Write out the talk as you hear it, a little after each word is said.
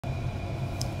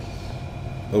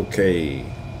Okay,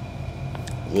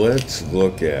 let's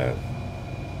look at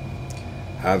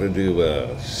how to do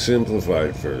a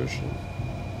simplified version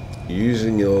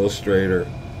using Illustrator.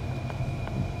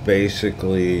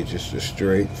 Basically, just a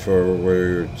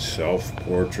straightforward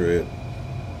self-portrait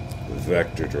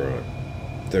vector drawing.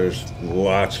 There's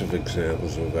lots of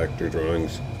examples of vector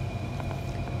drawings,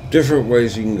 different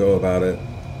ways you can go about it.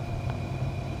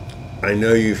 I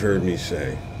know you've heard me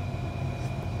say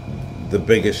the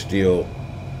biggest deal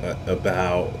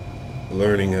about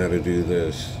learning how to do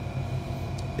this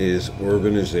is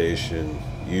organization,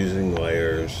 using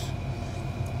layers,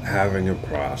 having a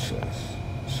process.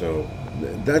 So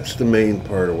that's the main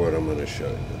part of what I'm going to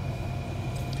show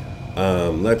you.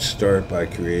 Let's start by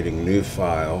creating a new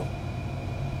file.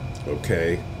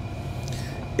 Okay.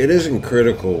 It isn't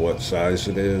critical what size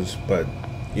it is, but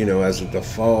as a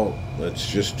default, let's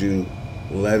just do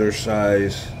letter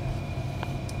size.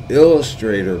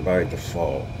 Illustrator by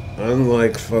default,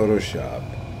 unlike Photoshop,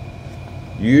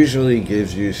 usually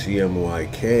gives you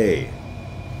CMYK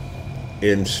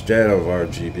instead of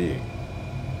RGB.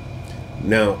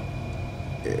 Now,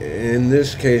 in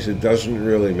this case, it doesn't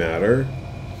really matter,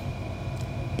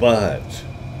 but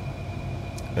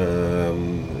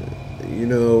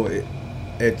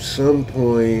at some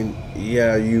point,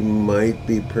 yeah, you might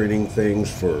be printing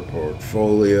things for a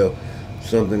portfolio,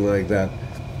 something like that.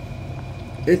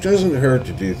 It doesn't hurt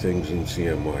to do things in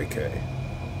CMYK.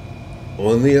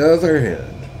 On the other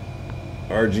hand,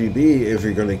 RGB, if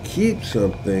you're going to keep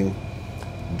something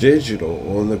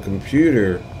digital on the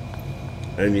computer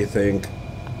and you think,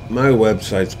 my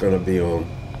website's going to be on,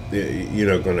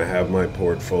 going to have my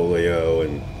portfolio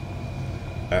and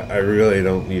I really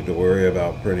don't need to worry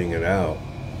about printing it out,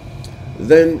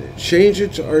 then change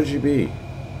it to RGB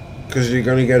because you're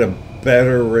going to get a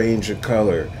better range of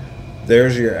color.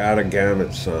 There's your out of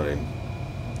gamut sign,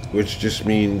 which just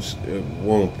means it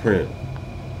won't print.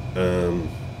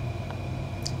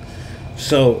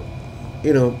 So,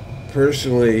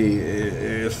 personally,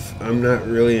 if I'm not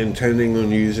really intending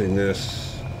on using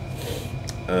this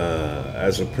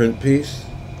as a print piece,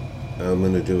 I'm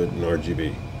going to do it in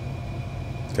RGB.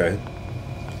 Okay.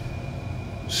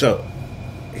 So,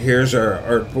 here's our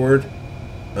artboard.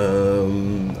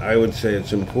 I would say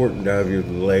it's important to have your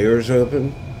layers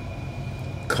open,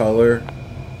 color,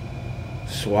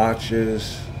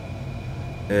 swatches,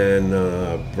 and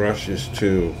brushes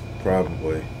too,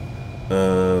 probably.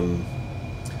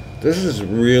 This is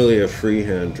really a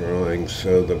freehand drawing,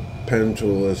 so the pen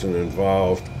tool isn't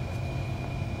involved.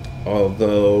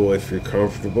 Although, if you're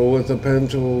comfortable with the pen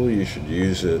tool, you should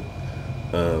use it.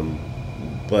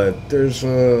 But there's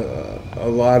a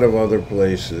lot of other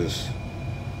places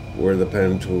where the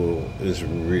pen tool is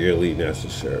really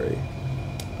necessary.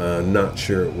 Not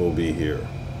sure it will be here.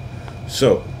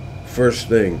 So, first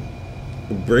thing,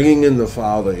 bringing in the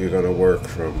file that you're going to work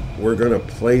from. We're going to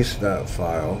place that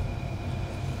file.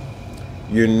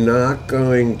 You're not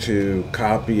going to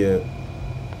copy it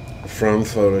from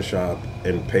Photoshop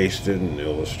and paste it in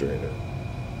Illustrator.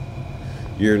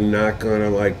 You're not going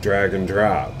to drag and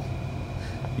drop.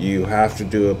 You have to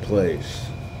do a place.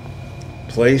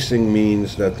 Placing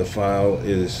means that the file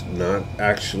is not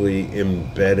actually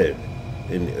embedded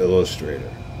in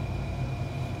Illustrator.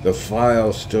 The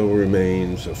file still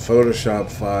remains a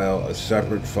Photoshop file, a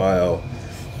separate file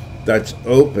that's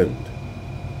opened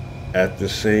at the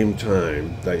same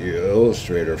time that your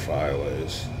Illustrator file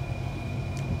is,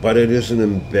 but it isn't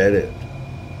embedded.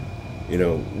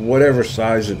 Whatever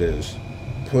size it is,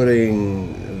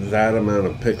 putting that amount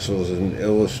of pixels in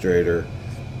Illustrator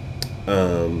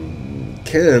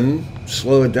can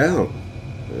slow it down,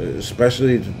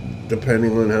 especially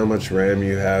depending on how much RAM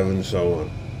you have and so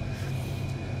on.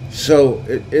 So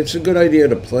it's a good idea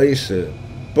to place it,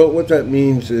 but what that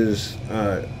means is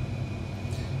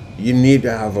you need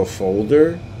to have a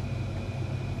folder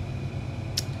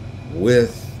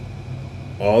with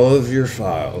all of your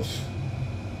files,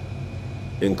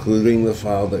 including the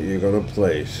file that you're going to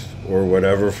place, or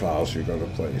whatever files you're going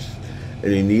to place.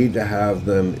 And you need to have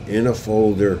them in a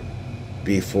folder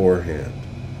beforehand.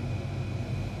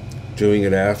 Doing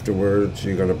it afterwards,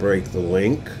 you're going to break the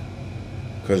link,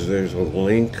 because there's a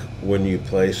link when you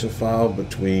place a file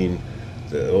between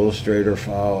the Illustrator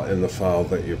file and the file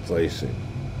that you're placing.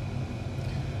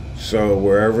 So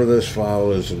wherever this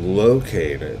file is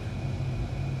located,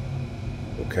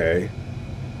 okay,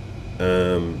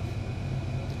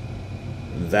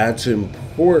 that's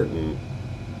important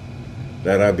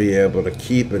that I be able to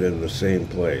keep it in the same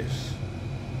place.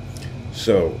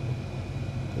 So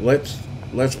let's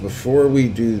before we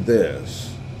do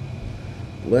this,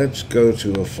 let's go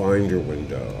to a Finder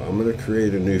window. I'm going to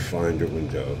create a new Finder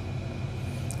window.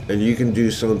 And you can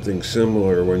do something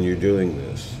similar when you're doing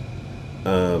this.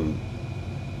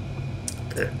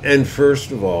 And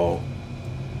first of all,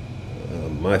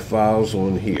 my file's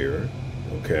on here,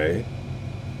 okay?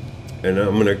 And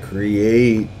I'm going to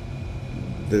create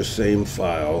the same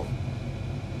file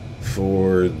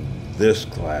for this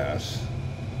class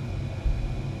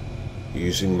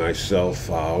using my self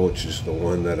file, which is the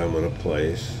one that I'm going to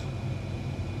place.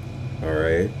 All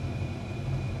right.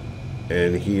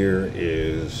 And here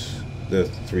is the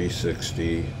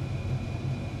 360.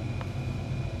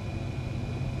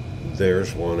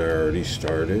 There's one I already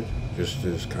started, just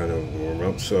as kind of warm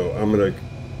up. So I'm going to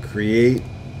create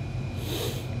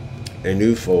a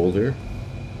new folder,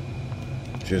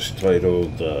 just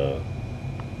titled,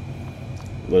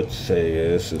 let's say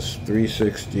this is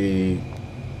 360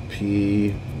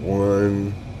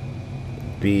 P1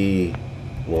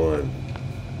 B1.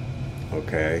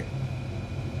 Okay.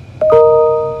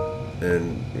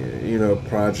 And, you know,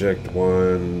 project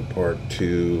 1, part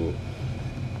 2,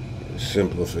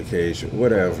 simplification,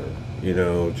 whatever, you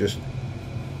know, just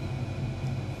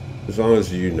as long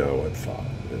as you know what file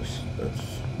it is, that's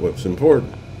what's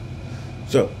important.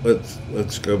 So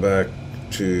let's go back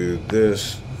to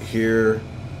this here,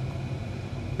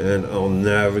 and I'll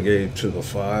navigate to the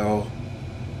file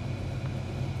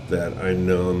that I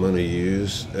know I'm going to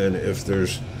use. And if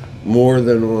there's more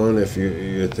than one, if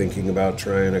you're thinking about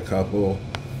trying a couple,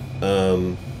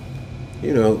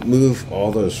 you know, move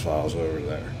all those files over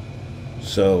there.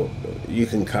 So you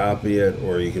can copy it,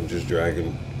 or you can just drag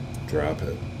and drop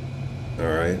it. All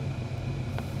right,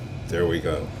 there we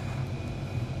go.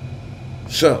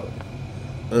 So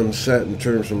I'm set in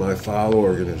terms of my file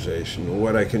organization.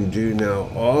 What I can do now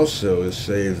also is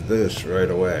save this right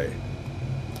away.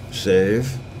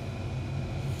 Save.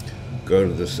 Go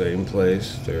to the same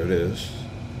place. There it is.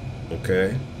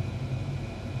 Okay.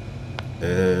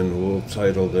 And we'll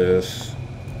title this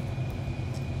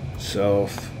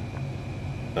self,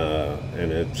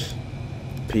 and it's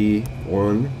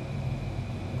P1.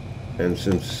 And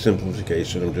since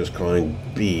simplification, I'm just calling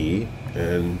B,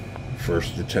 and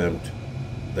first attempt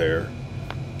there.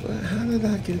 How did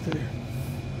I get there?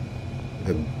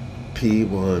 The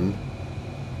P1,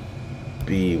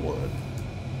 B1.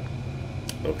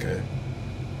 Okay.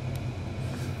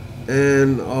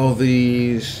 And all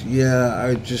these, yeah,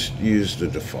 I just use the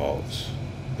defaults.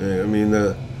 I mean,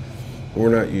 we're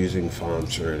not using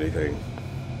fonts or anything,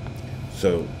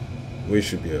 so we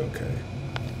should be okay.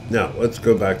 Now, let's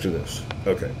go back to this.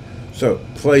 Okay, so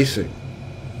placing.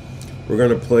 We're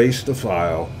going to place the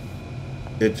file.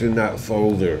 It's in that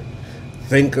folder.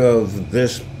 Think of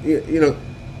this, you know,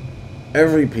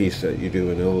 every piece that you do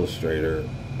in Illustrator,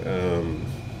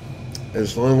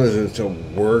 as long as it's a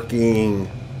working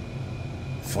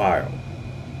file,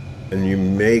 and you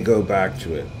may go back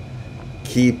to it,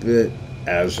 keep it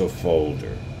as a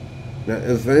folder. Now,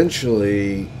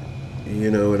 eventually,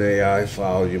 you know, an AI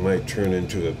file you might turn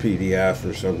into a PDF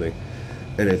or something,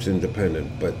 and it's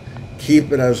independent, but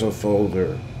keep it as a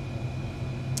folder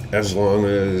as long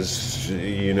as,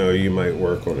 you know, you might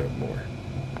work on it more.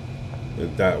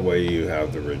 That way you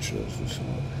have the originals and so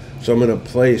on. So I'm going to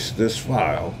place this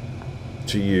file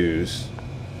to use,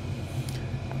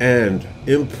 and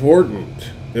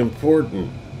important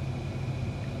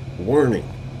warning,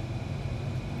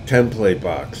 template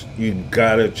box, you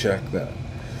gotta check that.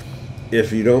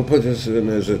 If you don't put this in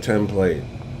as a template,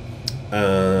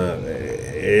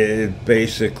 it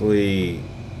basically,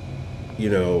 you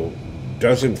know,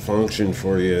 doesn't function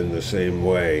for you in the same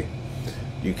way.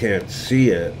 You can't see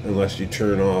it unless you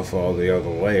turn off all the other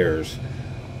layers.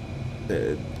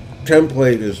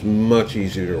 Template is much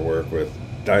easier to work with.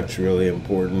 That's really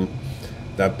important.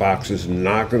 That box is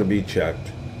not going to be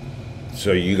checked,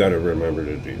 so you got to remember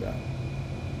to do that.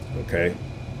 Okay?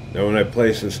 Now when I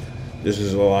place this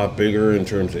is a lot bigger in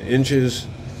terms of inches,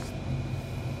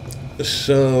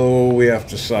 so we have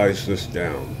to size this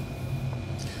down.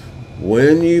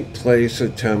 When you place a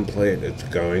template, it's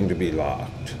going to be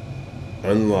locked.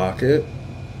 Unlock it.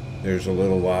 There's a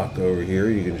little lock over here.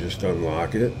 You can just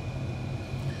unlock it.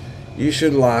 You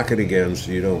should lock it again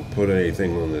so you don't put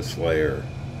anything on this layer.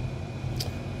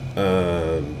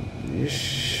 You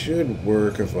should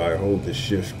work if I hold the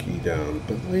shift key down,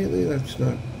 but lately that's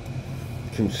not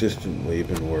consistently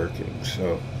been working,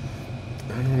 so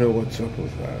I don't know what's up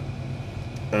with that.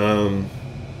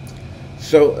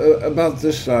 So about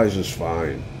this size is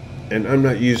fine, and I'm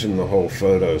not using the whole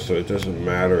photo, so it doesn't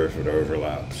matter if it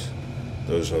overlaps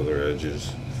those other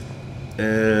edges.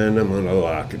 And I'm going to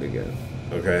lock it again.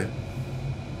 Okay.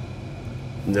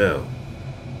 Now,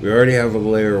 We already have a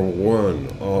layer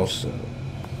 1 also.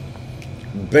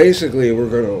 Basically, we're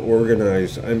going to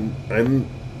organize. I'm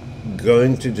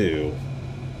going to do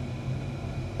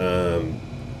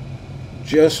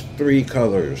just 3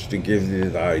 colors to give you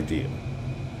the idea.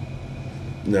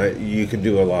 Now, you could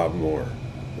do a lot more.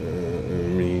 I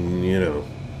mean,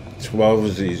 12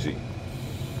 is easy.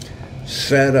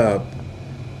 Set up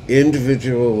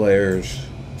individual layers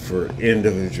for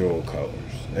individual colors.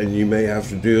 And you may have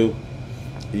to do,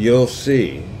 you'll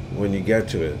see when you get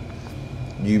to it,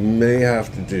 you may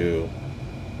have to do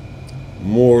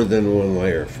more than 1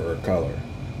 layer for a color.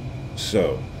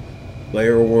 So,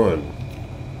 layer 1,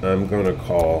 I'm going to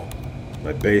call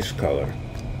my base color.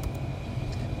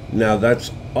 Now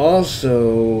that's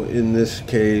also, in this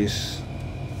case,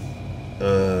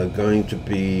 going to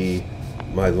be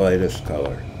my lightest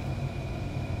color.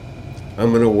 I'm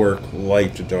going to work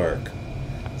light to dark.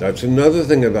 That's another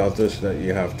thing about this that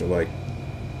you have to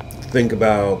think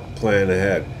about, plan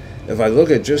ahead. If I look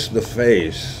at just the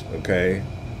face, okay,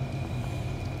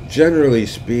 generally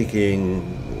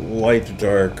speaking, light to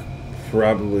dark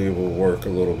probably will work a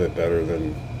little bit better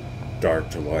than dark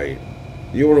to light.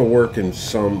 You want to work in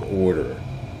some order.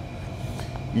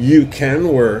 You can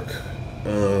work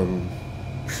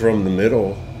from the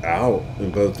middle out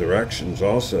in both directions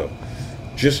also.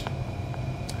 Just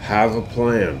have a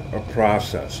plan, a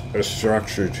process, a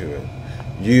structure to it.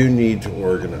 You need to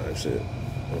organize it,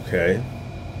 okay?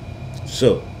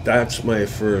 So that's my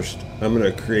first. I'm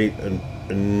going to create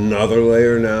another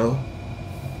layer now.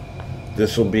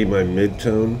 This will be my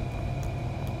midtone.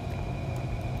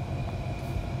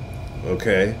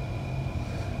 Okay.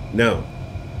 Now,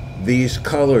 these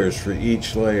colors for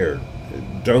each layer,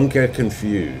 don't get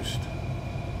confused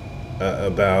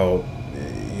about,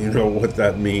 what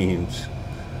that means.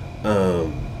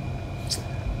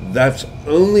 That's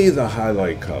only the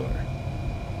highlight color.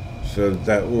 So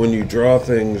that when you draw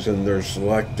things and they're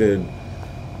selected,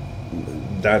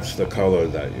 that's the color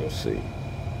that you'll see.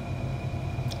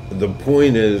 The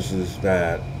point is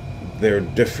that they're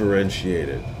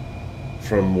differentiated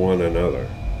from one another.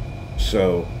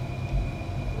 So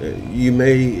you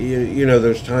may,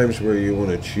 there's times where you want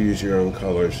to choose your own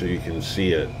color so you can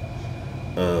see it,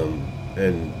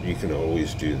 and you can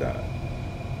always do that.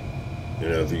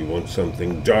 If you want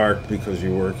something dark because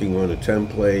you're working on a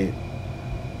template,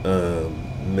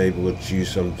 maybe we'll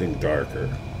choose something darker,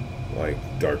 like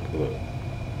dark blue.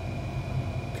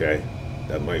 Okay,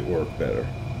 that might work better.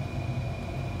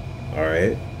 All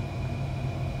right.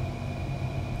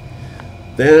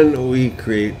 Then we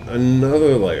create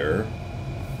another layer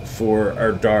for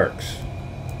our darks.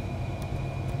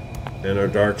 And our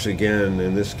darks, again,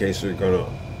 in this case, are going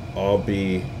to all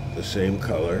be the same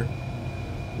color.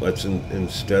 Let's,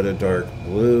 instead of dark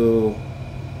blue,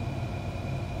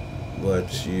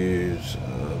 let's use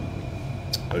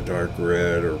a dark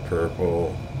red or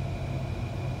purple.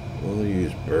 We'll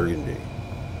use burgundy.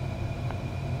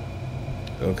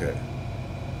 Okay.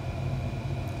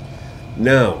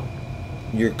 Now,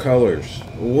 your colors.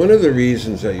 One of the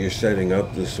reasons that you're setting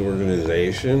up this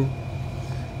organization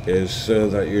is so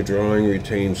that your drawing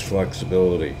retains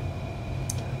flexibility.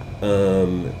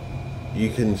 You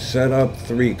can set up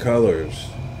 3 colors,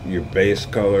 your base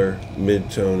color,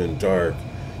 midtone, and dark.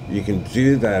 You can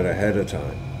do that ahead of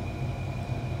time.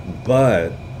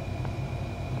 But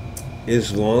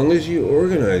as long as you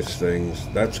organize things,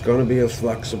 that's going to be a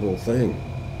flexible thing.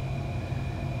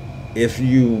 If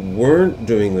you weren't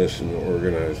doing this in an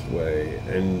organized way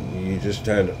and you just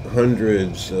had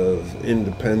hundreds of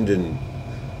independent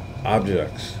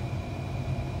objects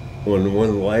on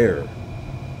one layer,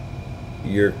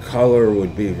 your color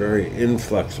would be very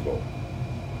inflexible.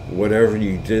 Whatever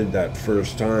you did that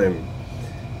first time,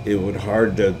 it would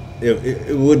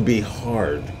be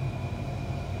hard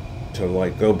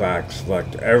to go back,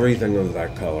 select everything of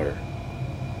that color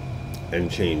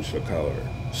and change the color.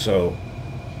 So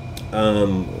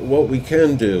what we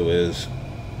can do is,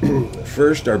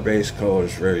 first, our base color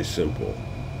is very simple.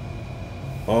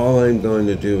 All I'm going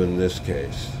to do in this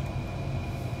case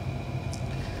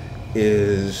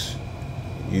is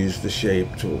use the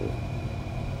shape tool,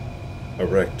 a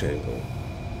rectangle.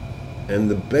 And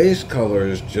the base color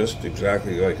is just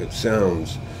exactly like it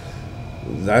sounds.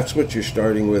 That's what you're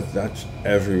starting with. That's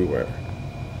everywhere.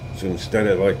 So instead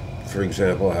of, for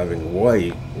example, having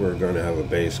white, we're going to have a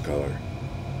base color.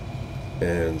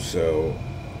 And so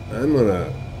I'm going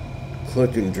to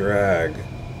click and drag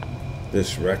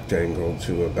this rectangle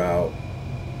to about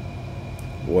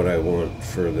what I want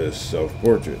for this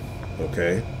self-portrait,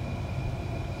 okay?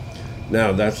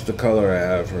 Now that's the color I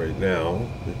have right now,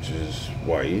 which is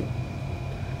white.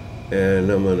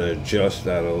 And I'm going to adjust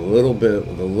that a little bit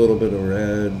with a little bit of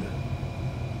red.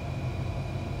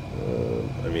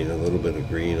 A little bit of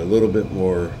green, a little bit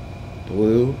more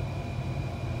blue.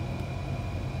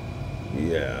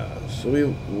 Yeah, so we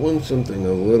want something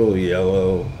a little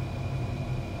yellow,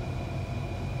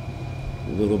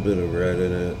 a little bit of red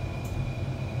in it.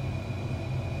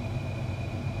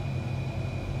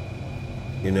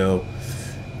 You know,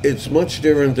 it's much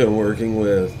different than working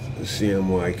with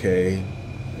CMYK.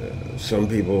 Some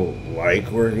people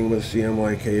like working with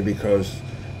CMYK because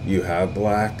you have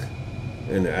black,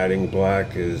 and adding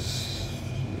black is,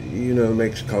 you know,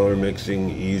 makes color mixing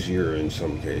easier in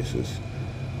some cases.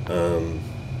 I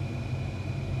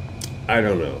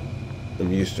don't know.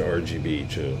 I'm used to RGB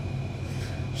too.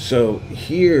 So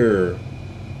here,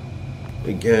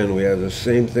 again, we have the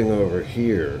same thing over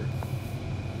here.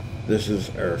 This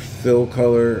is our fill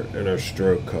color and our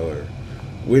stroke color.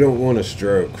 We don't want a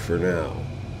stroke for now.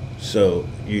 So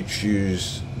you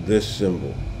choose this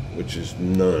symbol, which is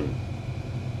none.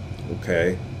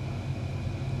 Okay?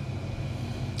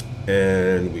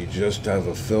 And we just have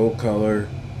a fill color.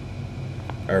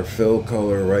 Our fill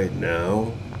color right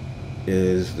now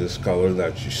is this color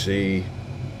that you see.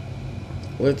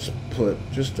 Let's put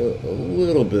just a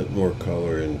little bit more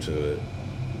color into it.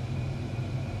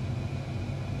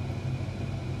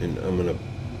 And I'm going to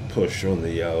push on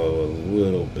the yellow a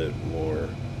little bit more.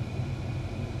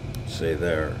 Say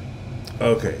there.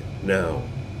 Okay, now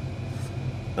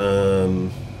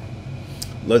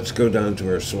let's go down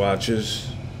to our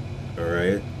swatches. All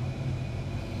right,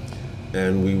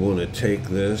 and we want to take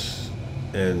this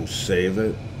and save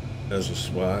it as a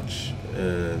swatch,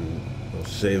 and I'll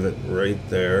save it right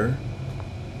there.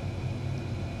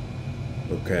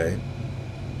 Okay,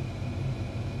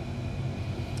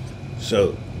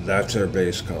 so that's our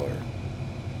base color.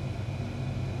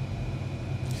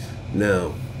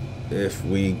 Now if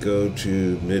we go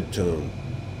to midtone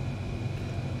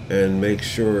and make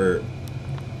sure,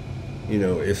 you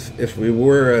know, if we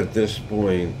were at this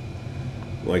point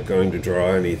like going to draw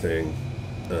anything,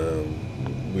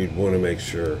 we'd want to make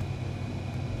sure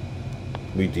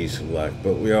we deselect,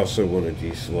 but we also want to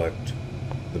deselect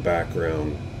the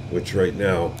background, which right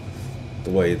now,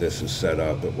 the way this is set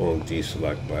up, it won't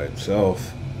deselect by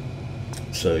itself,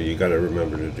 so you got to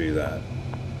remember to do that.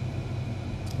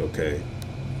 Okay,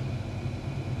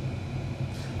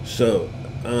 so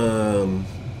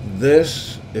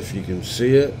this, if you can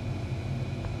see it,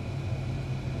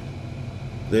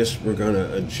 this we're going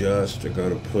to adjust, we're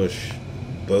going to push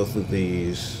both of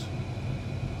these,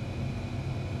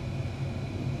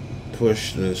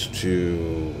 push this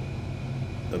to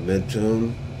a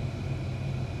midtone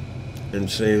and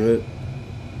save it.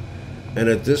 And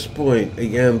at this point,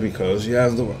 again, because you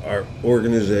have our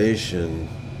organization,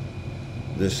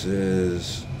 this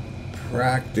is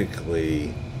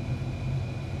practically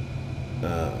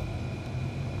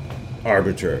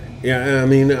arbitrary. Yeah, I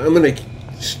mean, I'm going to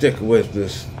stick with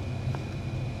this,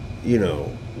 you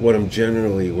know, what I'm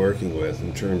generally working with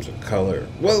in terms of color.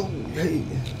 Well, hey,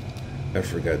 I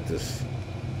forgot this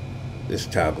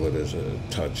tablet is a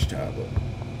touch tablet.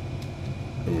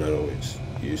 I'm not always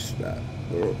used to that.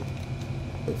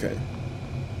 Okay.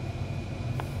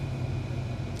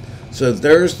 So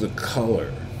there's the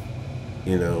color,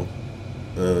 you know.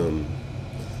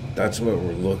 That's what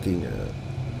we're looking at.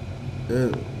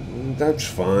 And that's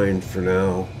fine for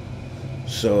now.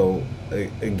 So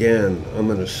again, I'm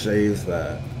going to save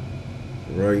that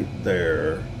right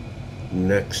there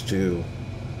next to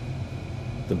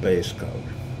the base color.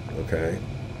 Okay?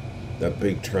 That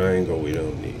big triangle we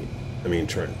don't need. I mean,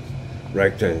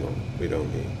 rectangle we don't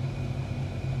need.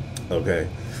 Okay?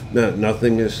 Now,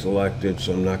 nothing is selected,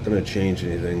 so I'm not going to change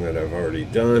anything that I've already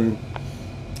done.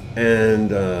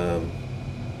 And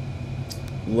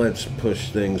let's push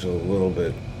things a little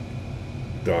bit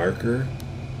darker.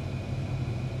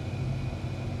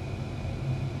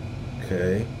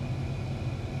 Okay.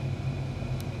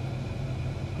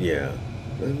 Yeah,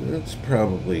 that's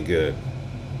probably good.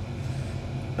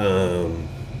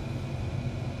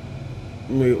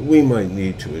 We might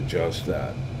need to adjust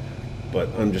that, but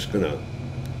I'm just gonna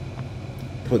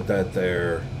put that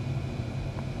there.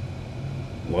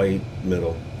 Light,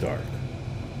 middle, dark.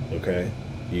 Okay,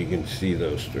 you can see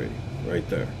those three right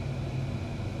there.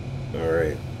 All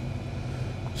right,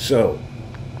 so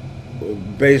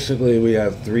basically we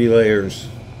have 3 layers,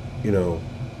 you know.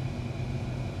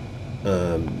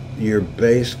 Your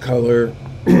base color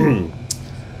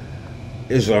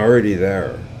is already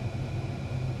there.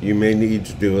 You may need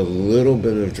to do a little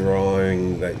bit of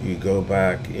drawing that you go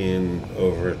back in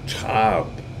over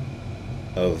top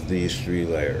of these 3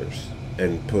 layers.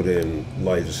 and put in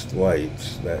lightest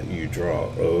lights that you draw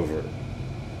over.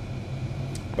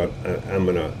 But I'm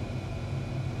gonna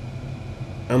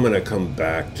come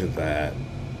back to that,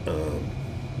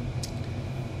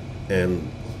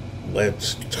 and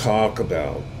let's talk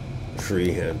about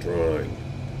freehand drawing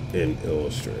in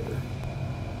Illustrator.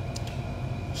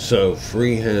 So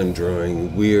freehand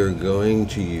drawing, we are going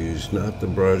to use not the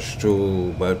brush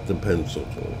tool, but the pencil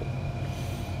tool.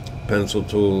 Pencil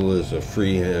tool is a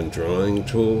freehand drawing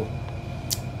tool.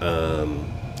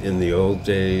 In the old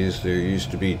days, there used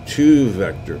to be 2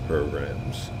 vector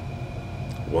programs.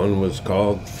 One was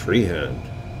called freehand.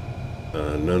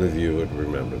 None of you would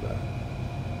remember that.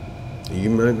 You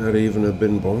might not even have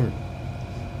been born.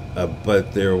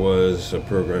 But there was a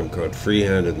program called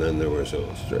freehand, and then there was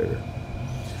Illustrator.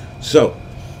 So,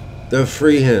 the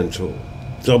freehand tool,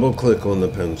 double click on the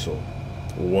pencil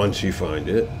once you find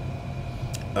it.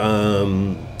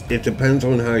 It depends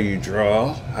on how you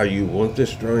draw, how you want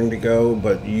this drawing to go,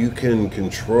 but you can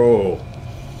control.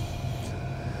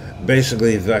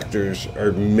 Basically, vectors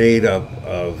are made up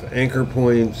of anchor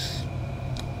points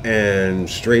and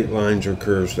straight lines or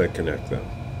curves that connect them.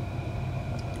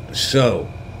 So,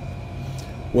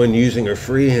 when using a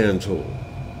freehand tool,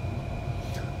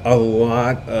 a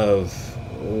lot of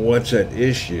what's at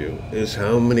issue is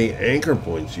how many anchor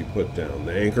points you put down.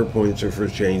 The anchor points are for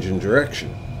change in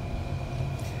direction.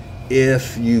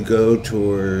 If you go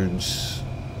towards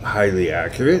highly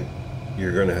accurate,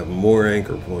 you're going to have more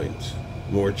anchor points,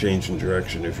 more change in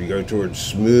direction. If you go towards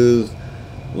smooth,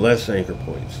 less anchor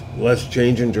points, less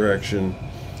change in direction,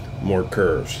 more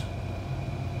curves.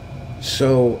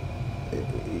 So,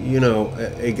 you know,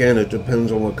 again, it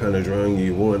depends on what kind of drawing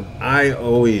you want. I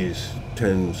always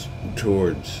tend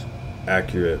towards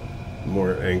accurate,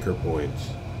 more anchor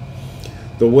points.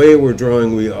 The way we're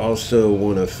drawing, we also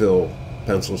want to fill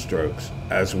pencil strokes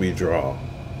as we draw.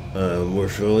 We're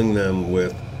filling them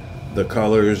with the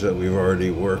colors that we've already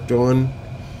worked on.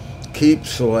 Keep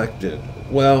selected.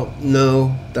 Well,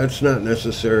 no, that's not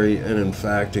necessary, and in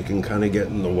fact, it can kind of get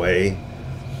in the way.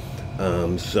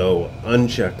 So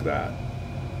uncheck that.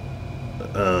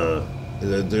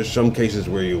 There's some cases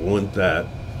where you want that.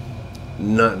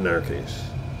 Not in our case.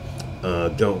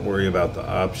 Don't worry about the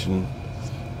option.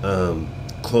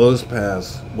 Close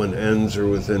paths when ends are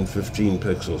within 15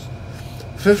 pixels.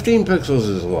 15 pixels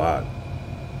is a lot.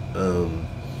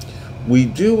 We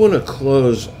do want to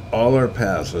close all our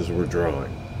paths as we're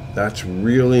drawing. That's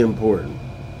really important.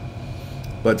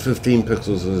 But 15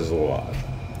 pixels is a lot.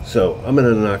 So I'm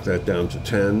going to knock that down to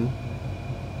 10.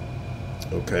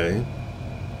 Okay.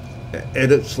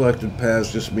 Edit selected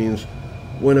paths just means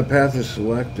when a path is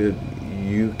selected,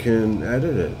 you can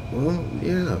edit it. Well,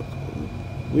 yeah,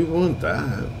 we want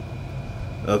that.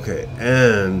 Okay,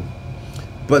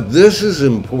 but this is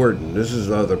important. This is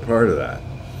the other part of that.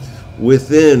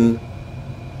 Within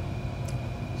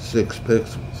 6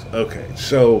 pixels. Okay,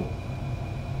 so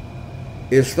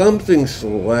if something's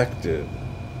selected,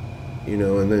 you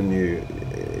know, and then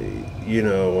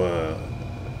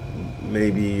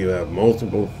maybe you have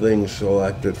multiple things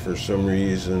selected for some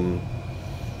reason.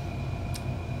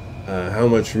 How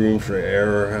much room for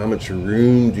error? How much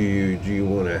room do you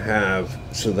want to have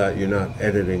so that you're not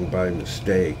editing by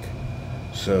mistake?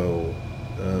 So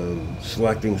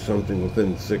selecting something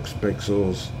within 6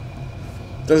 pixels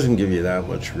doesn't give you that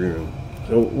much room.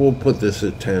 So we'll put this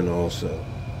at 10 also.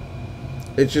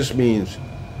 It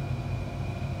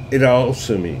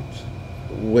also means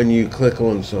when you click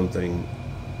on something,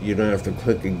 you don't have to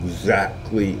click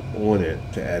exactly on it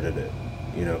to edit it.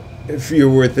 You know, if you're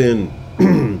within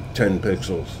 10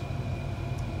 pixels,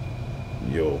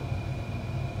 you'll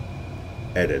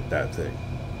edit that thing.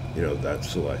 You know, that's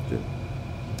selected.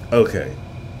 Okay.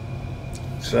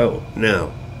 So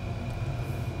now,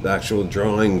 the actual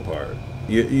drawing part.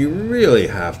 You really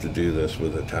have to do this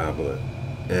with a tablet.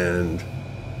 And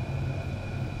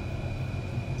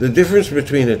the difference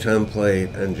between a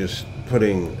template and just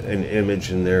putting an image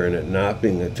in there and it not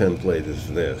being a template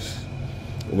is this.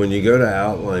 When you go to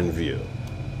outline view,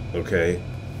 okay,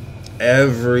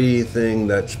 everything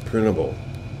that's printable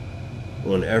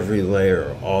on every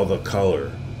layer, all the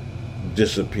color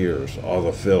disappears, all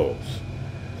the fills,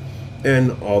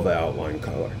 and all the outline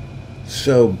color.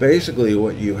 So basically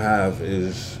what you have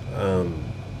is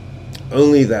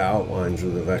only the outlines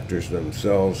of the vectors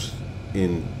themselves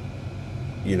in,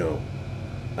 you know,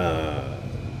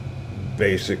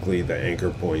 basically the anchor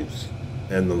points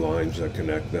and the lines that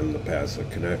connect them, the paths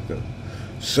that connect them.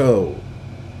 So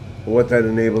what that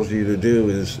enables you to do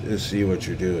is see what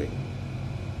you're doing,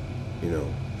 you know.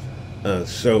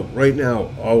 So right now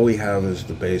all we have is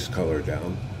the base color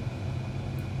down.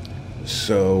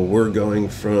 So we're going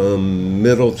from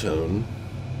middle tone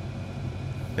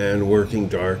and working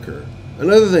darker.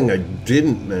 Another thing I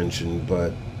didn't mention,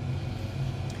 but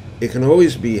it can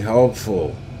always be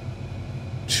helpful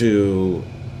to,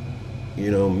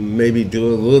 maybe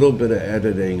do a little bit of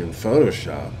editing in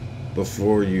Photoshop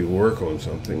before you work on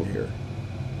something here.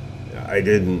 I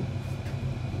didn't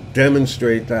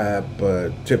demonstrate that,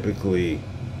 but typically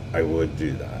I would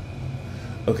do that.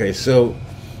 Okay, so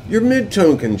your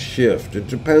midtone can shift. It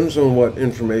depends on what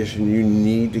information you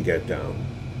need to get down.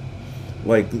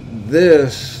 Like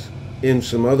this, in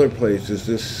some other places,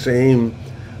 this same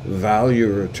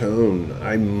value or tone,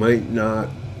 I might not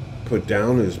put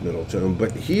down as middle tone,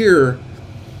 but here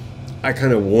I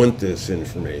kind of want this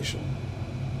information.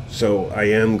 So I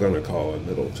am going to call it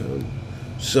middle tone.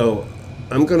 So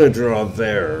I'm going to draw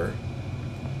there.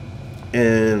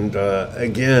 And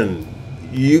again,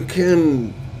 you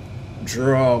can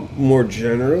draw more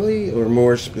generally or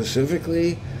more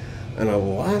specifically, and a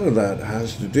lot of that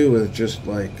has to do with just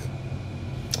like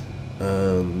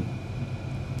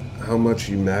how much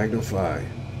you magnify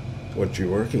what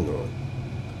you're working on.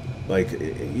 Like,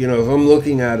 if I'm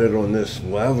looking at it on this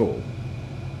level,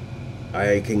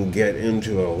 I can get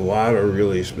into a lot of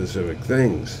really specific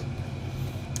things.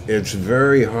 It's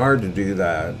very hard to do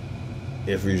that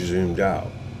if you're zoomed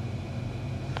out.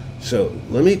 So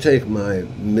let me take my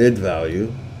mid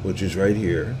value, which is right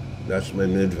here. That's my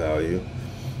mid value.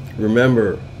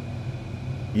 Remember,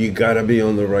 you gotta be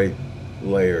on the right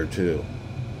layer too.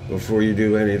 Before you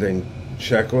do anything,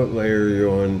 check what layer you're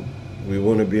on. We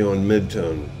want to be on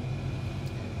mid-tone.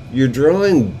 You're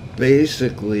drawing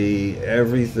basically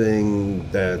everything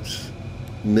that's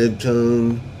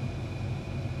mid-tone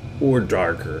or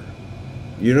darker.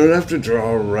 You don't have to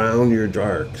draw around your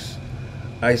darks.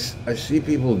 I see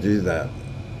people do that.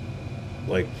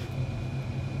 Like,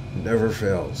 never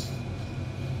fails.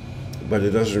 But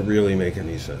it doesn't really make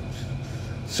any sense.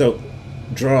 So,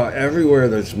 draw everywhere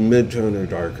that's mid-tone or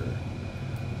darker.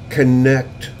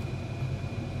 Connect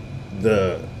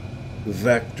the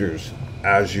vectors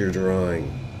as you're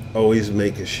drawing. Always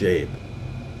make a shape.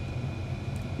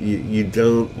 You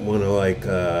don't want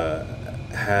to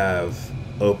have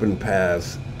open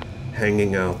paths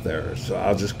hanging out there. So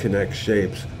I'll just connect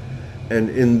shapes. And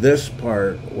in this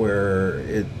part where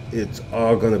it's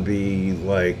all going to be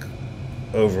like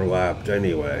overlapped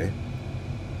anyway,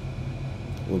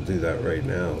 we'll do that right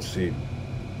now. See,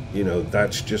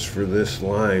 that's just for this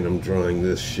line. I'm drawing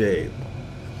this shape.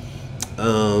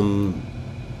 And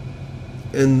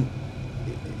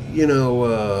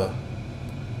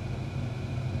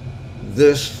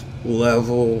this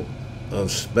level of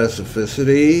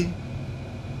specificity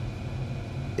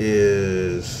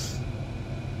is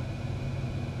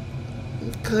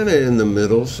kind of in the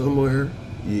middle somewhere.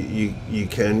 You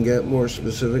can get more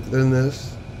specific than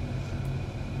this.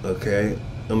 Okay,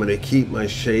 I'm going to keep my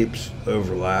shapes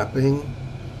overlapping.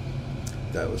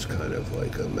 That was kind of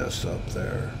like a mess up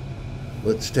there.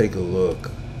 Let's take a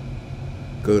look.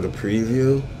 Go to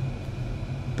preview.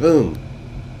 Boom.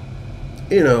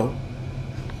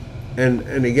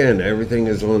 And again, everything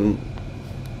is on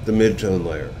the mid-tone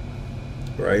layer,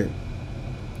 right?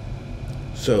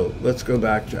 So let's go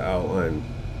back to outline.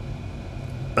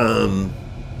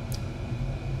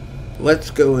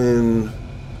 Let's go in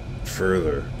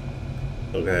further,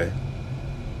 okay?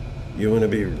 You want to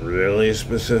be really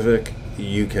specific?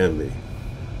 You can be,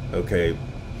 okay?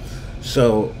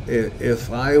 So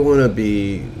if I want to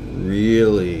be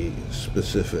really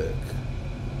specific,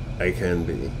 I can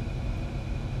be.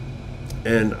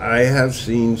 And I have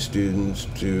seen students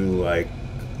do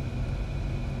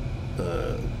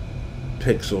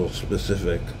pixel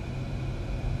specific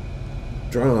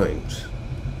drawings.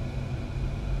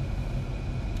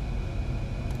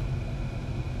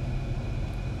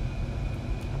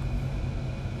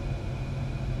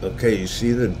 Okay, you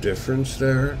see the difference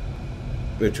there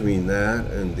between that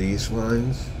and these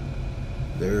lines?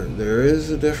 There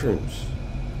is a difference.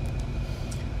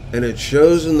 And it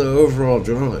shows in the overall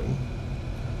drawing.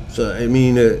 So, I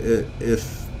mean,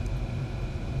 if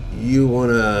you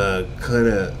want to kind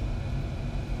of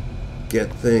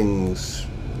get things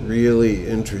really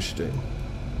interesting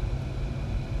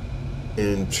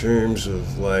in terms of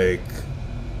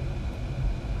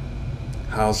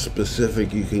how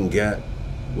specific you can get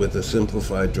with a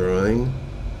simplified drawing,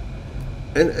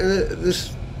 and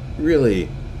this really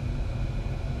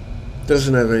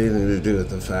doesn't have anything to do with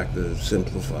the fact that it's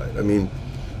simplified. I mean,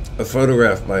 a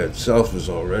photograph by itself is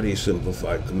already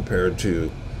simplified compared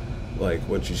to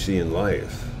what you see in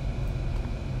life.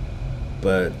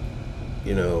 But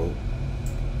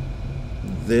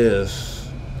this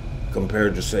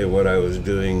compared to, say, what I was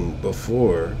doing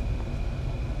before,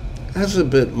 has a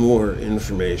bit more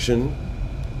information,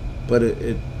 but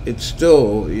it's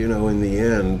still, in the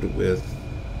end, with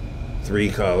 3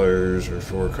 colors or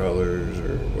 4 colors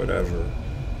or whatever,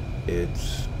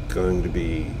 it's going to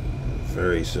be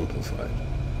very simplified.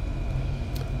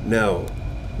 Now,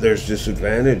 there's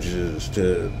disadvantages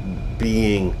to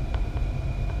being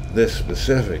this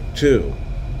specific too.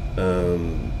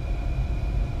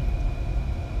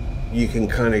 You can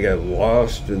kind of get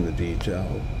lost in the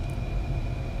detail,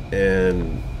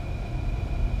 and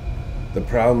the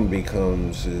problem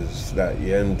becomes is that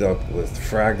you end up with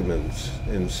fragments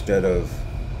instead of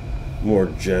more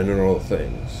general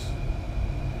things.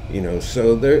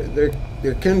 So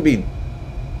there can be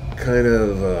kind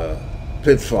of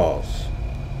pitfalls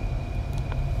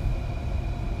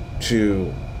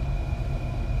to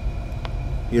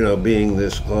being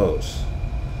this close.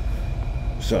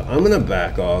 So I'm going to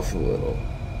back off a little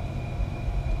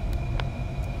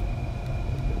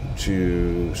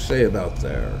to say about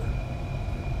there,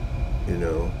 and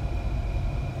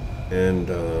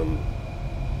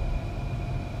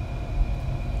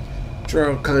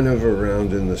draw kind of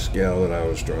around in the scale that I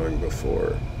was drawing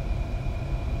before.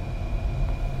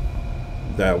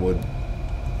 That would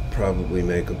probably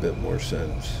make a bit more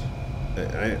sense.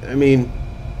 I mean,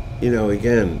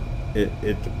 again,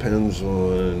 it depends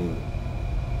on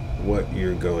what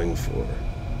you're going for.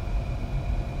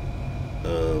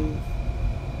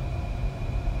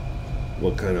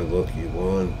 What kind of look you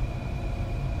want.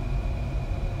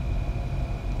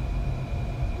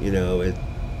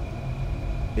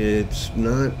 It's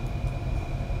not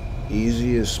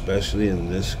easy, especially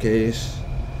in this case.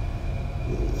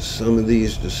 Some of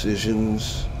these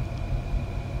decisions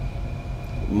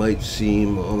might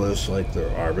seem almost like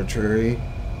they're arbitrary,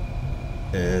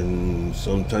 and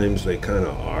sometimes they kind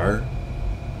of are,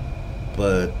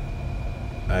 but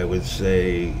I would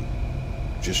say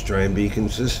just try and be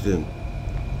consistent.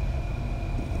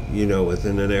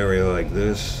 Within an area like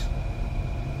this,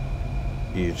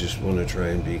 you just want to try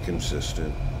and be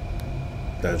consistent.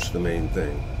 That's the main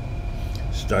thing.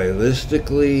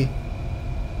 Stylistically,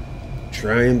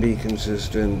 try and be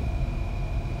consistent.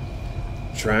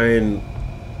 Try and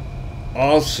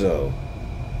also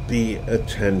be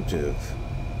attentive,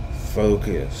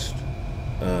 focused.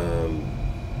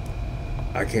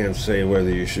 I can't say whether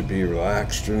you should be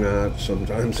relaxed or not.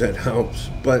 Sometimes that helps,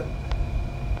 but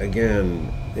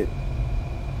again,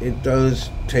 it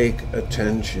does take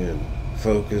attention,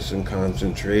 focus, and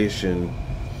concentration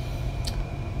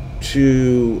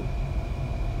to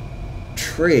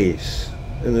trace,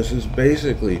 and this is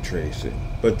basically tracing,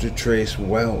 but to trace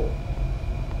well.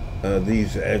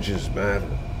 These edges matter.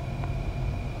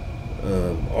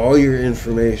 All your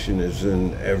information is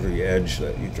in every edge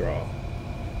that you draw,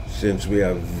 since we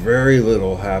have very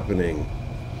little happening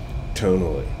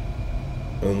tonally.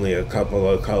 Only a couple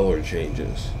of color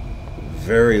changes.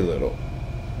 Very little.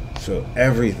 So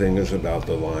everything is about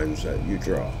the lines that you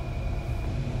draw.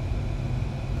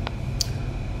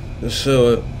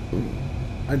 So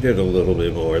I did a little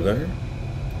bit more there.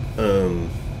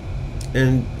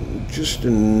 And just a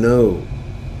note,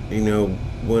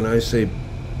 when I say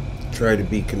try to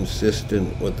be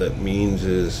consistent, what that means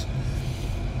is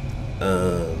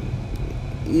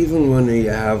even when you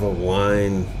have a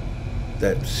line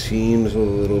that seems a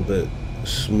little bit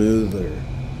smoother,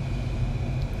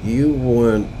 you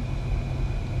want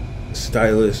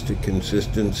stylistic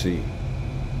consistency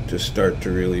to start to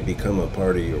really become a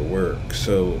part of your work.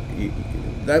 So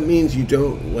that means you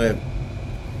don't let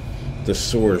the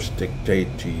source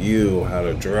dictate to you how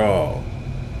to draw,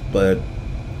 but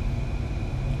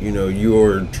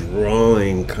your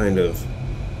drawing kind of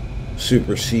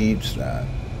supersedes that.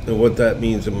 And what that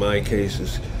means in my case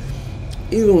is,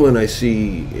 even when I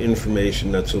see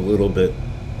information that's a little bit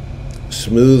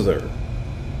smoother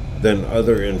than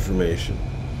other information,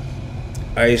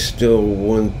 I still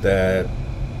want that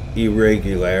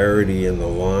irregularity in the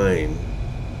line,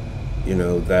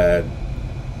 that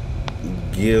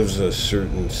gives a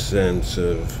certain sense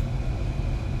of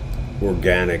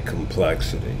organic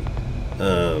complexity.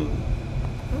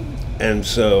 And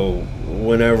so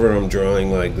whenever I'm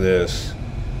drawing like this,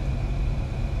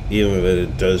 even if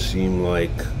it does seem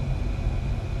like,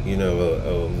 a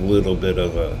little bit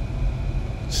of a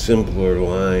simpler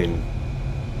line,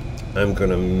 I'm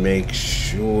gonna make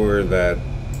sure that,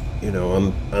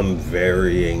 I'm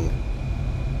varying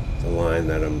the line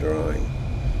that I'm drawing.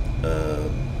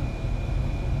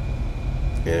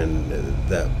 And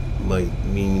that might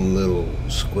mean little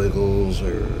squiggles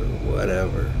or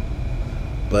whatever.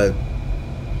 But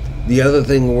The other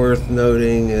thing worth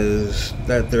noting is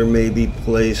that there may be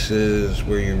places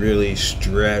where you really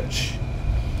stretch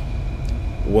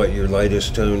what your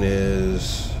lightest tone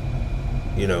is,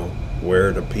 you know, where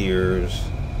it appears,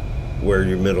 where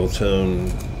your middle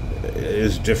tone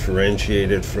is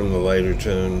differentiated from the lighter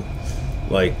tone.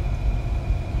 Like,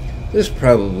 this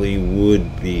probably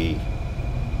would be,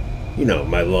 you know,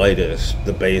 my lightest,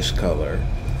 the base color.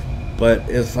 But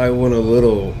if I want a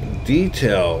little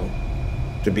detail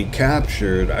to be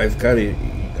captured, I've got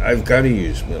to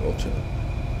use middle tone.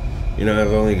 You know,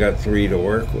 I've only got 3 to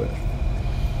work with.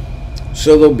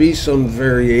 So there'll be some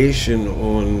variation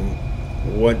on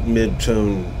what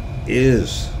mid-tone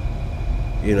is.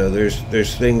 You know,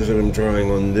 there's things that I'm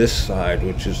drawing on this side,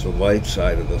 which is the light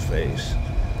side of the face,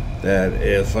 that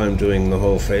if I'm doing the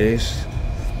whole face,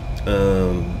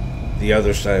 the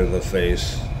other side of the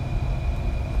face,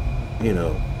 you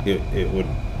know, it would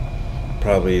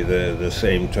probably, the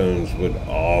same tones would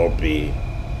all be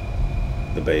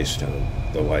the base tone,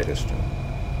 the lightest tone.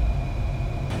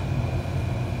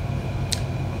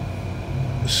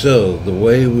 So the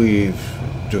way we've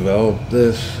developed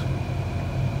this,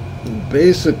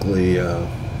 basically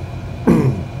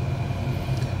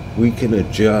we can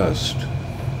adjust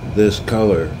this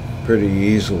color pretty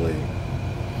easily,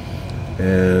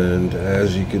 and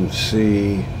as you can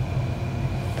see,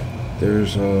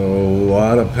 there's a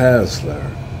lot of paths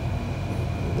there,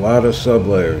 a lot of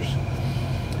sublayers.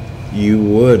 You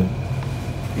would,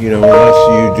 you know,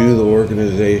 once you do the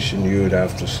organization, you would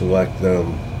have to select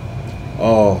them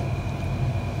all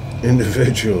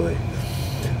individually.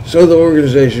 So the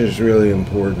organization is really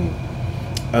important.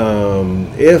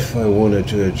 If I wanted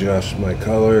to adjust my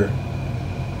color,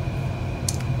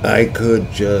 I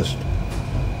could just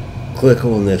click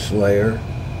on this layer,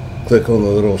 click on the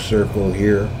little circle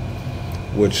here,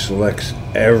 which selects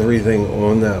everything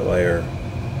on that layer,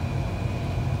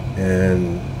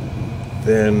 and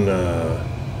then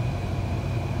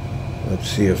let's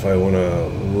see if I want to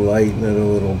lighten it a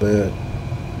little bit.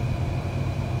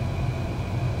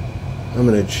 I'm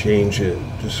going to change it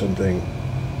to something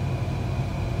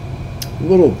a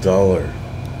little duller,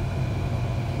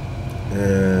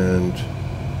 and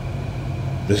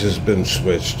this has been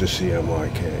switched to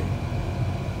CMYK.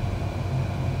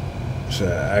 So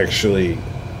actually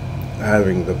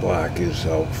having the black is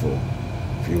helpful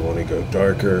if you want to go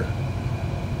darker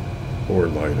or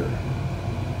lighter.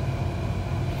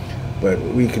 But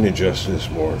we can adjust this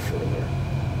more further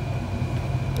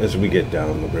as we get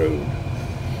down the road.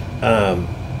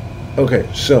 Okay,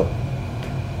 so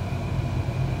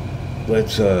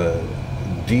let's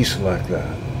deselect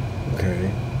that.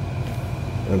 Okay,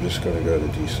 I'm just going to go to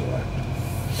deselect,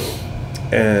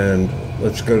 and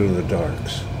let's go to the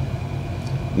darks.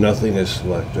 Nothing is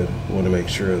selected. I want to make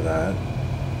sure of that.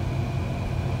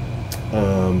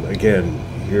 Again,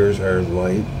 here's our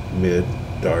light, mid,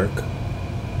 dark.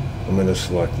 I'm going to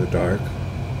select the dark,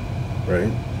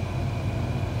 right?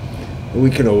 We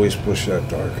can always push that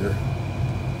darker.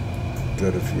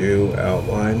 Go to view,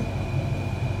 outline.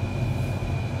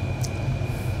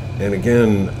 And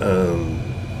again,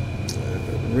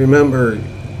 remember,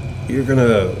 you're going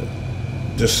to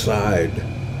decide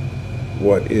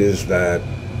what is that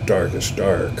darkest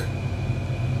dark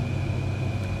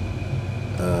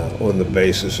on the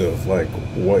basis of like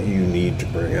what you need to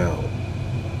bring out.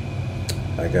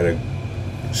 I gotta,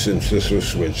 since this was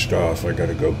switched off, I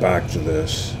gotta go back to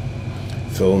this,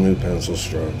 fill new pencil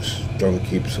strokes, don't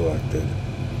keep selected,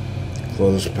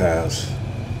 close path,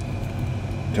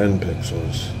 10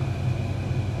 pixels,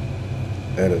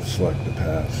 edit selected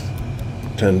path,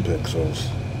 10 pixels,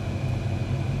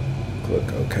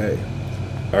 click OK.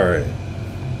 Alright,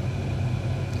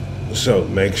 so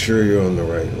make sure you're on the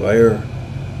right layer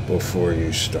before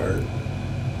you start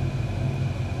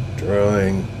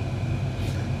drawing.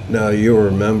 Now you'll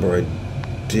remember I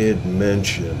did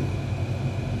mention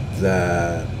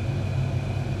that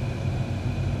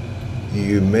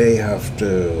you may have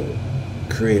to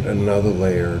create another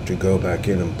layer to go back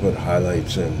in and put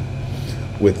highlights in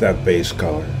with that base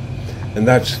color. And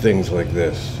that's things like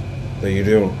this that you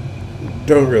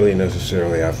don't really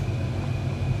necessarily have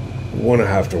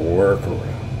to work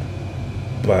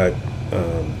around, but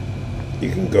you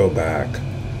can go back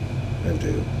and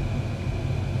do.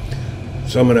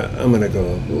 So I'm gonna go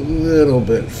a little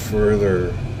bit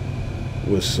further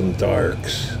with some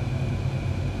darks,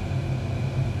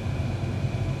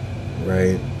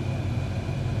 right?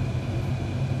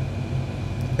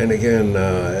 And again,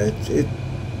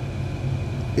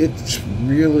 it's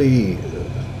really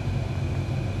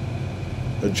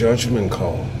a judgment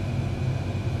call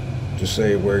to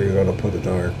say where you're going to put a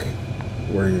dark,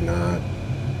 where you're not.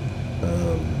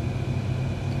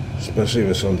 especially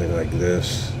with something like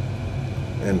this,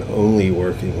 and only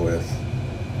working with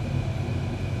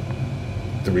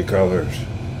 3 colors.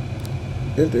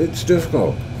 It's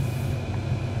difficult.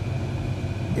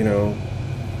 You know,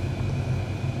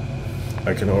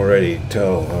 I can already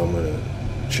tell how I'm going to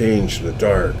change the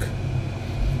dark.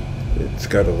 It's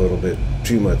got a little bit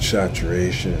too much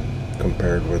saturation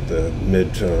compared with the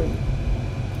mid-tone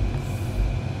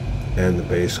and the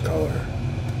base color.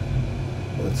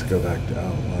 Let's go back to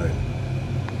outline.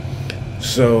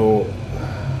 So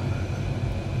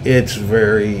it's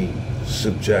very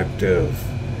subjective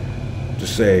to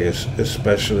say,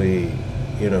 especially,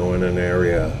 you know, in an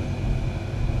area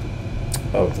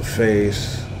of the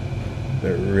face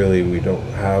that really we don't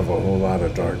have a whole lot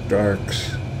of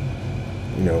darks,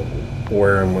 you know,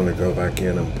 where I'm going to go back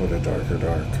in and put a darker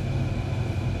dark.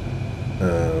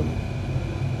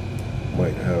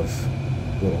 Might have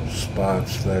little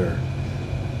spots there.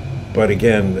 But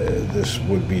again, this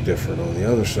would be different on the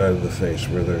other side of the face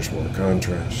where there's more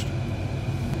contrast.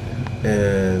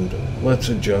 And let's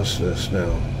adjust this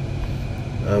now.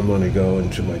 I'm going to go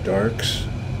into my darks,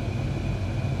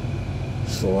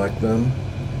 select them.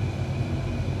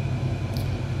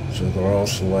 So they're all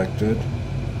selected.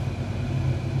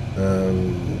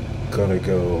 I'm going to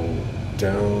go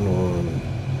down on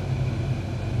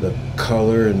the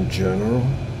color in general.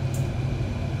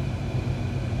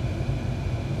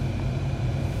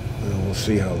 And we'll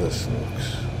see how this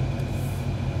looks.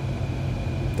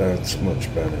 That's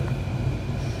much better.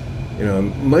 You know,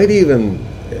 might even,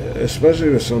 especially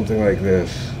with something like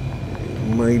this,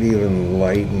 might even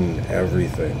lighten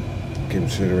everything,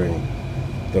 considering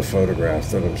the photograph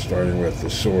that I'm starting with,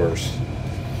 the source.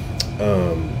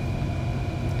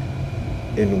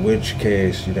 In which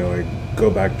case, you know, I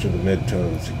go back to the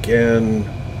midtones again,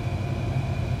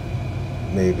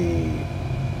 maybe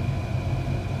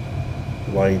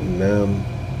lighten them,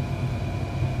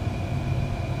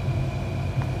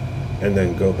 and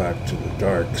then go back to the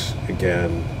darks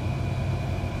again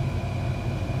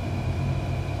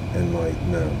and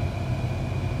lighten them.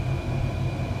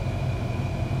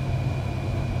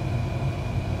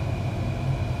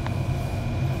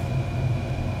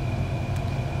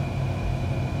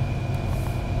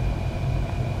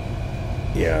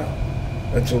 Yeah,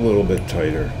 that's a little bit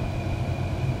tighter.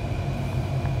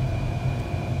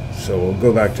 So we'll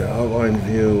go back to outline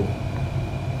view.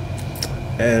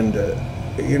 And,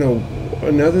 you know,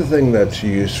 another thing that's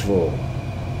useful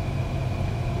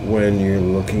when you're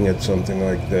looking at something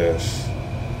like this,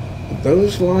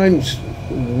 those lines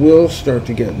will start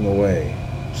to get in the way.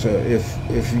 So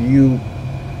if you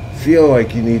feel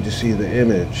like you need to see the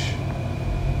image,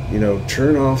 you know,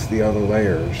 turn off the other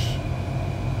layers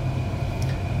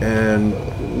and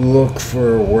look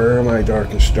for where are my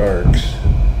darkest darks,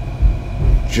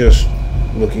 just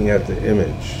looking at the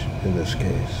image in this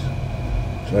case.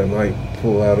 So I might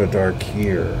pull out a dark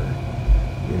here,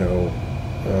 you know,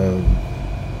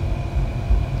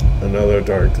 another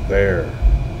dark there.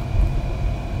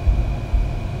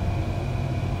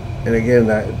 And again,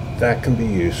 that can be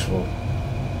useful.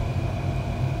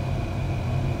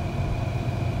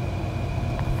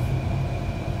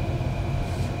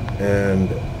 And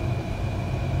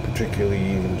particularly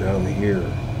even down here,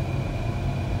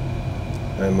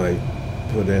 I might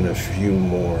put in a few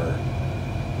more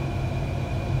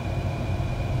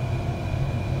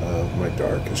of my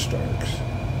darkest darks.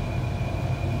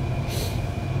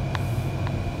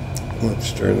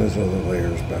 Let's turn those other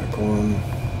layers back on.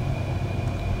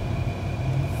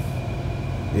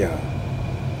 Yeah,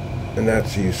 and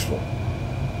that's useful.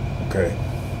 Okay.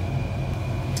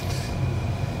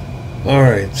 All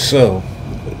right, so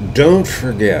don't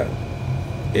forget,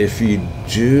 if you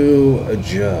do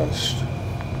adjust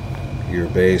your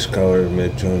base color,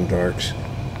 mid-tone darks,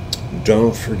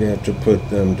 don't forget to put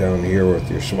them down here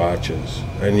with your swatches.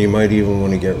 And you might even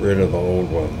want to get rid of the old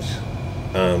ones.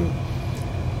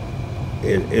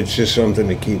 It's just something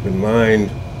to keep in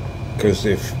mind, because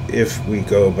if we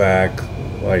go back,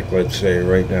 like let's say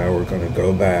right now we're going to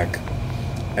go back,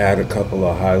 add a couple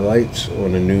of highlights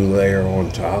on a new layer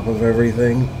on top of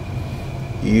everything,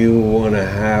 you want to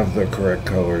have the correct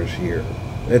colors here.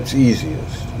 That's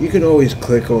easiest. You can always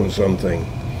click on something,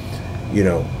 you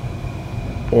know,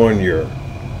 on your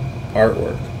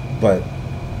artwork, but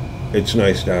it's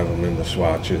nice to have them in the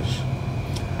swatches.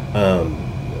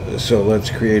 So let's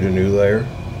create a new layer,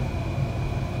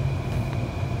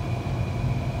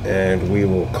 and we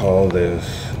will call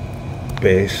this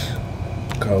base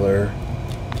color,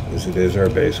 as it is our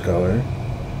base color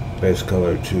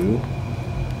 2.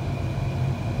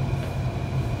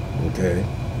 Okay.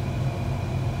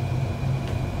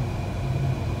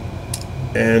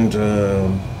 And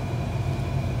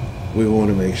we want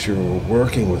to make sure we're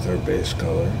working with our base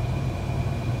color.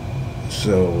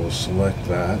 So we'll select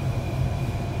that,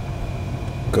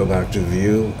 go back to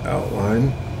View,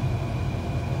 Outline,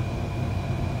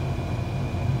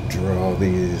 draw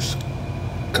these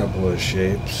couple of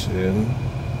shapes in,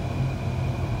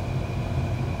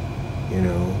 you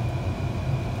know,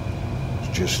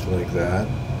 just like that,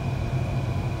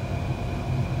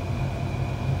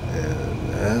 and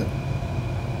that.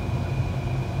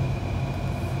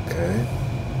 Okay,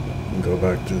 and go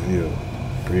back to View,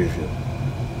 Preview.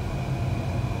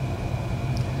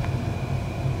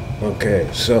 Okay,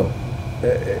 so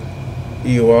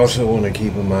you also want to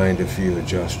keep in mind, if you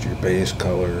adjust your base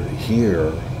color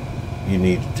here, you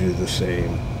need to do the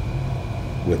same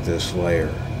with this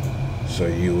layer. So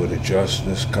you would adjust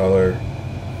this color,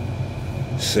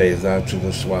 save that to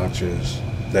the swatches,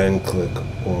 then click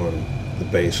on the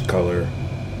base color,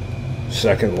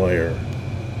 second layer,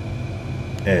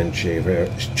 and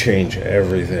change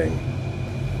everything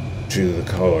to the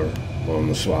color on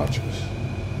the swatches.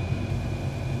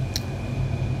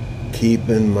 Keep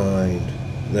in mind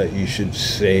that you should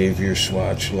save your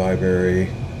swatch library,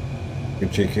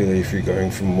 particularly if you're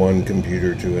going from one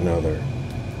computer to another.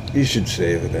 You should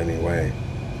save it anyway.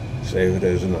 Save it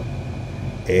as an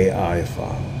AI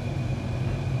file.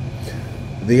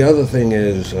 The other thing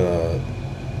is,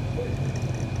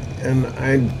 and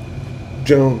I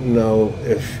don't know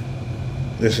if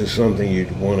this is something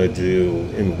you'd want to do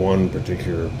in one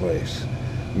particular place.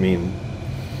 I mean,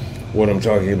 what I'm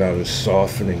talking about is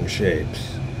softening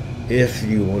shapes. If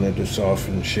you wanted to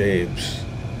soften shapes,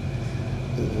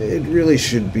 it really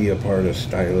should be a part of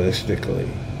stylistically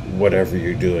whatever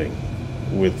you're doing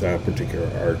with that particular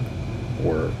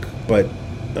artwork. But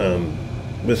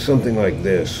with something like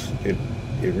this, it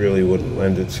really wouldn't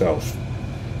lend itself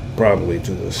probably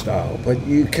to the style. But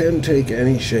you can take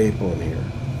any shape on here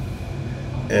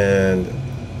and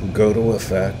go to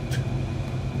Effect,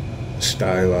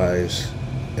 Stylize,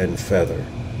 and Feather.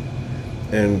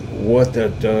 And what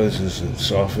that does is it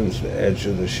softens the edge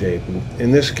of the shape.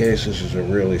 In this case, this is a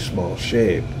really small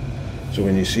shape. So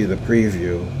when you see the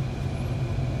preview,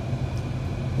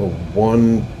 a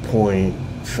 1-point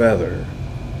feather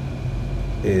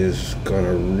is going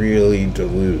to really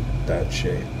dilute that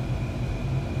shape.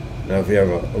 Now if you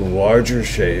have a larger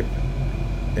shape,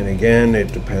 and again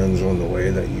it depends on the way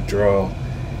that you draw,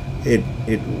 it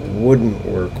wouldn't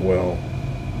work well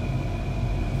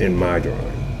in my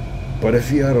drawing. But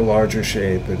if you had a larger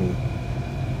shape and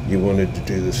you wanted to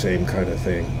do the same kind of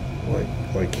thing,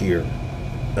 like here,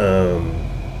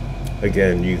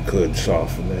 again, you could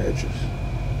soften the edges.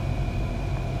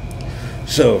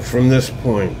 So from this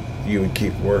point, you would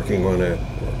keep working on it,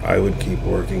 or I would keep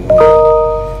working on it.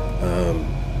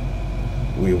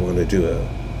 We want to do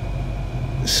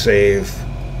a save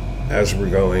as we're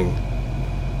going.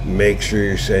 Make sure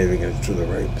you're saving it to the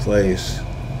right place.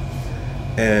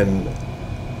 And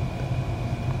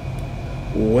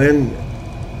when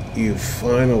you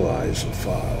finalize a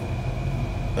file,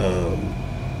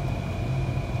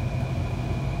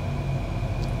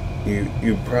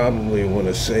 you probably want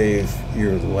to save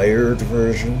your layered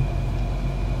version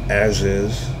as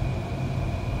is,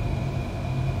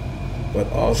 but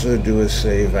also do a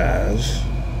save as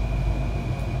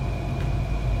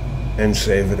and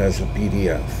save it as a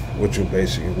PDF, which will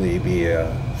basically be a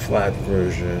flat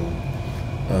version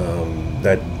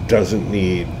that doesn't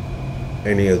need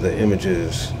any of the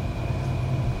images,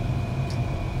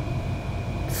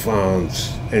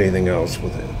 fonts, anything else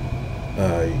with it.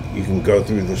 You can go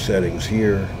through the settings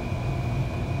here.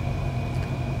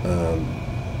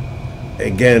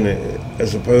 Again,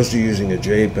 as opposed to using a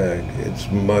JPEG,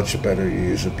 it's much better to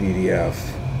use a PDF.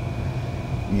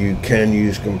 You can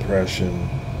use compression,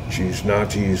 choose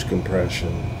not to use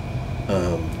compression.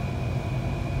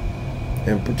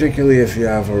 And particularly if you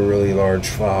have a really large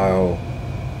file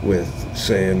with,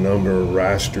 say, a number of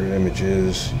raster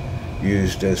images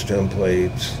used as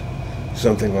templates,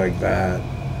 something like that,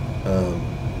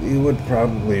 you would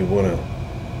probably want to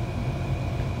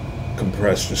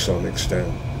compress to some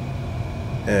extent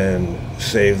and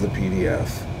save the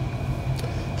PDF.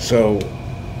 So,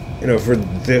 you know, for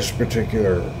this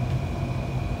particular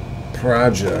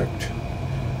project,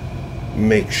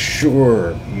 make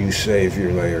sure you save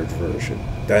your layered version.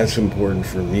 That's important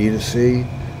for me to see.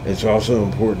 It's also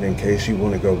important in case you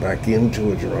want to go back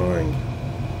into a drawing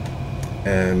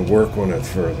and work on it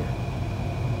further.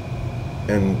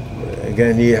 And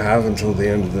again, you have until the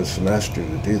end of the semester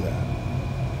to do that.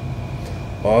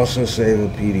 Also save a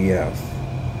PDF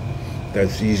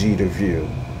that's easy to view,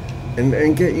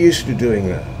 and get used to doing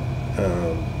that.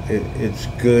 It's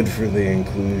good for the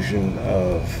inclusion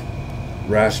of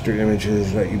raster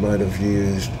images that you might have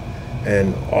used,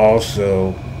 and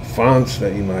also fonts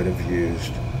that you might have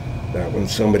used, that when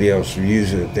somebody else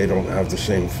views it, they don't have the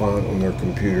same font on their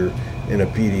computer in a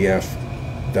PDF.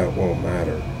 That won't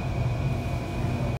matter.